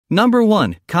Number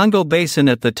 1. Congo Basin.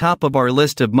 At the top of our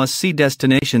list of must-see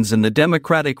destinations in the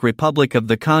Democratic Republic of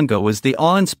the Congo is the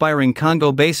awe-inspiring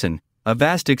Congo Basin, a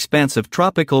vast expanse of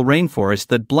tropical rainforest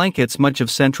that blankets much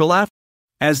of Central Africa.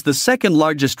 As the second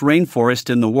largest rainforest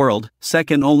in the world,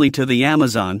 second only to the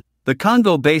Amazon, the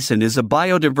Congo Basin is a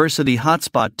biodiversity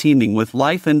hotspot teeming with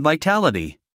life and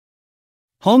vitality.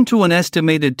 Home to an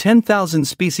estimated 10,000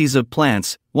 species of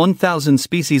plants, 1,000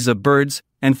 species of birds,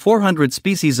 and 400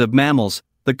 species of mammals,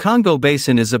 the Congo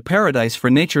Basin is a paradise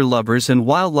for nature lovers and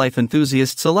wildlife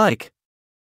enthusiasts alike.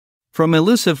 From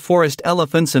elusive forest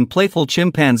elephants and playful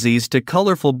chimpanzees to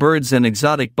colorful birds and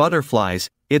exotic butterflies,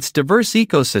 its diverse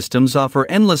ecosystems offer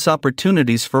endless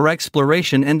opportunities for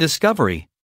exploration and discovery.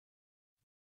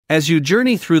 As you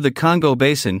journey through the Congo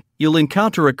Basin, you'll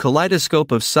encounter a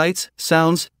kaleidoscope of sights,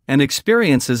 sounds, and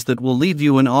experiences that will leave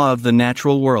you in awe of the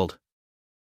natural world.